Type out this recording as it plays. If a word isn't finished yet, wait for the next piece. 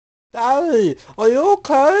Daddy, are you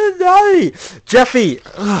okay, Daddy? Jeffy,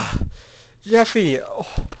 Jeffy.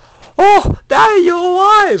 Oh, Daddy, you're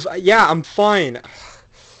alive. Yeah, I'm fine.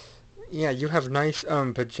 Yeah, you have nice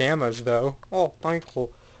pajamas though. Oh,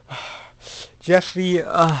 thankful. Jeffy,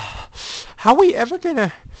 how are we ever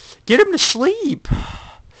gonna get him to sleep?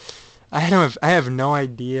 I have no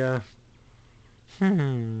idea.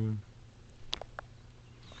 Hmm.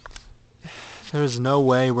 There's no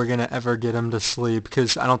way we're gonna ever get him to sleep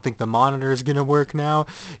because I don't think the monitor is gonna work now.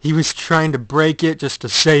 He was trying to break it just to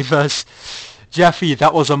save us. Jeffy,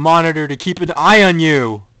 that was a monitor to keep an eye on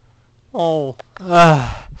you. Oh,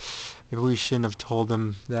 maybe we shouldn't have told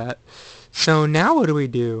him that. So now what do we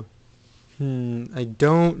do? I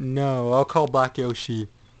don't know. I'll call Black Yoshi.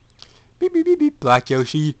 Beep, beep, beep, beep. Black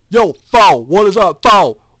Yoshi. Yo, Foul! What is up,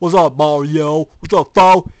 Foul? What's up, Mario? What's up,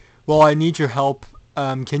 Foul? Well, I need your help.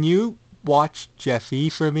 Can you watch Jeffy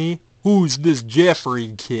for me? Who's this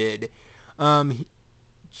Jeffrey kid?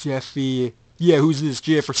 Jeffy. Yeah, who's this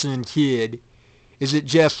Jefferson kid? Is it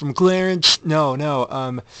Jeff from Clarence? No,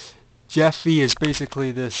 no. Jeffy is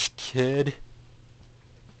basically this kid,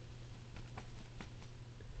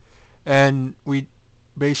 and we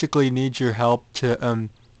basically need your help to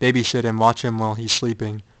babysit him, watch him while he's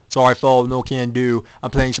sleeping. Sorry, Phil, no can do.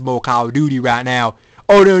 I'm playing some more Call of Duty right now.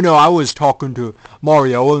 Oh no, no, I was talking to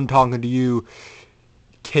Mario. I wasn't talking to you.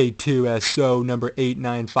 K2SO number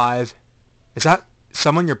 895. Is that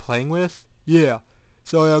someone you're playing with? Yeah.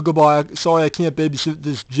 Sorry, goodbye. Sorry, I can't babysit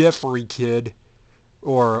this Jeffrey kid,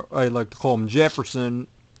 or I like to call him Jefferson.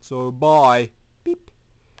 So bye. Beep.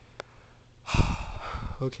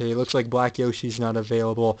 Okay, looks like Black Yoshi's not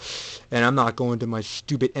available, and I'm not going to my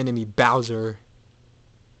stupid enemy Bowser.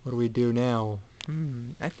 What do we do now?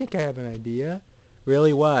 I think I have an idea.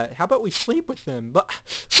 Really, what? How about we sleep with them? But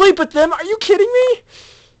sleep with them? Are you kidding me?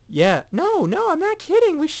 Yeah. No, no, I'm not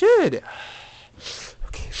kidding. We should.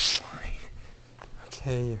 Okay, fine.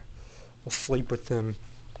 Okay, we'll sleep with them.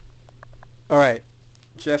 All right,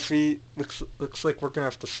 Jeffy. Looks like we're gonna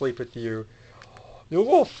have to sleep with you. You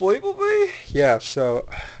gonna sleep with me? Yeah. So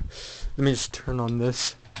let me just turn on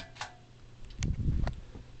this.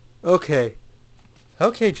 Okay.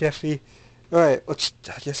 Okay, Jeffy. Alright,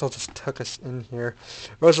 I guess I'll just tuck us in here.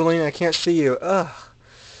 Rosalina, I can't see you. Ugh.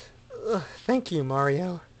 Ugh. Thank you,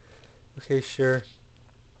 Mario. Okay, sure.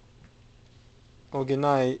 Oh, good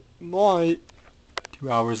night. Night.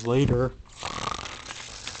 2 hours later.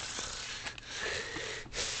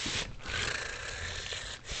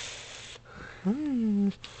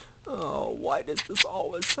 Oh, why does this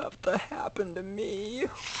always have to happen to me?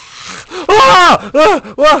 Ah!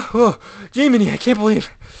 Ah! Ah! Oh! Jiminy, I can't believe.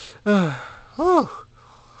 Oh.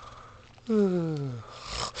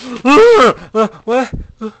 What? What?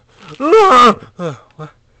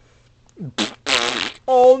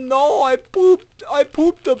 Oh no! I pooped! I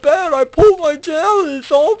pooped the bed! I pooped my jellies!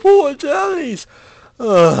 Don't poop my jellies!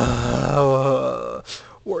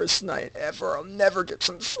 Worst night ever. I'll never get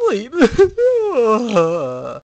some sleep.